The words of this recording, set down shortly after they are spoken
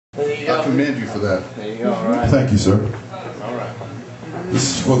I commend you for that. There you go. All right. Thank you, sir. All right.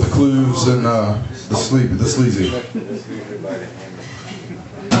 This is for the Cluves and the sleazy.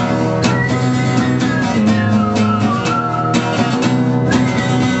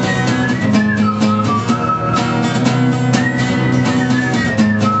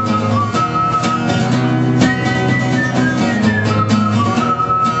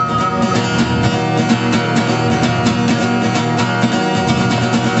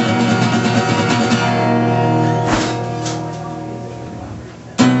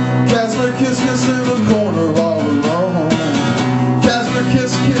 Kiss in the corner all alone. Kazimir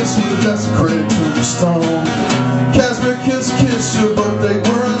kiss with a desecrated tombstone. Kazimir kiss your birthday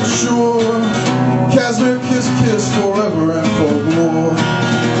we're unsure. Kazimir kiss forever and folklore.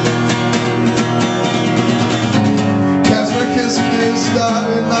 Kazimir kiss died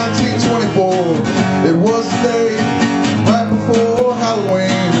in 1924. It was the day right before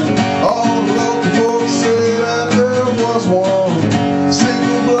Halloween. All the local folks say that there was one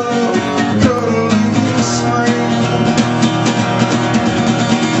single blood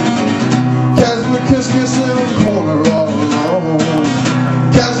kiss in the corner all alone.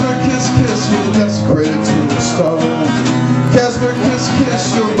 Kazimir kiss with a desecrated tombstone. Kazimir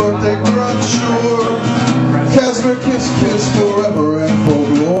kiss your birthday we're unsure. Kazimir kiss forever and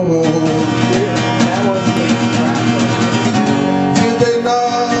folklore. Did they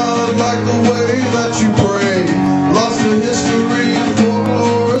not like the way that you pray? Lost to history and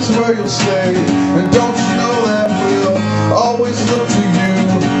folklore is where you'll stay. And don't you know that we'll always look to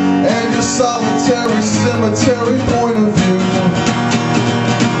you and your solitary cemetery point of view.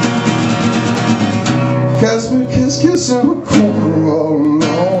 Kazimir kiss in the corner all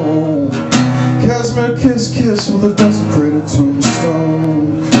alone. Kazimir kiss with a desecrated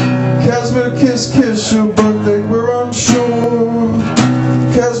tombstone. Kazimir kiss your birthday we're unsure.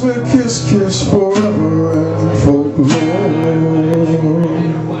 Kazimir kiss forever.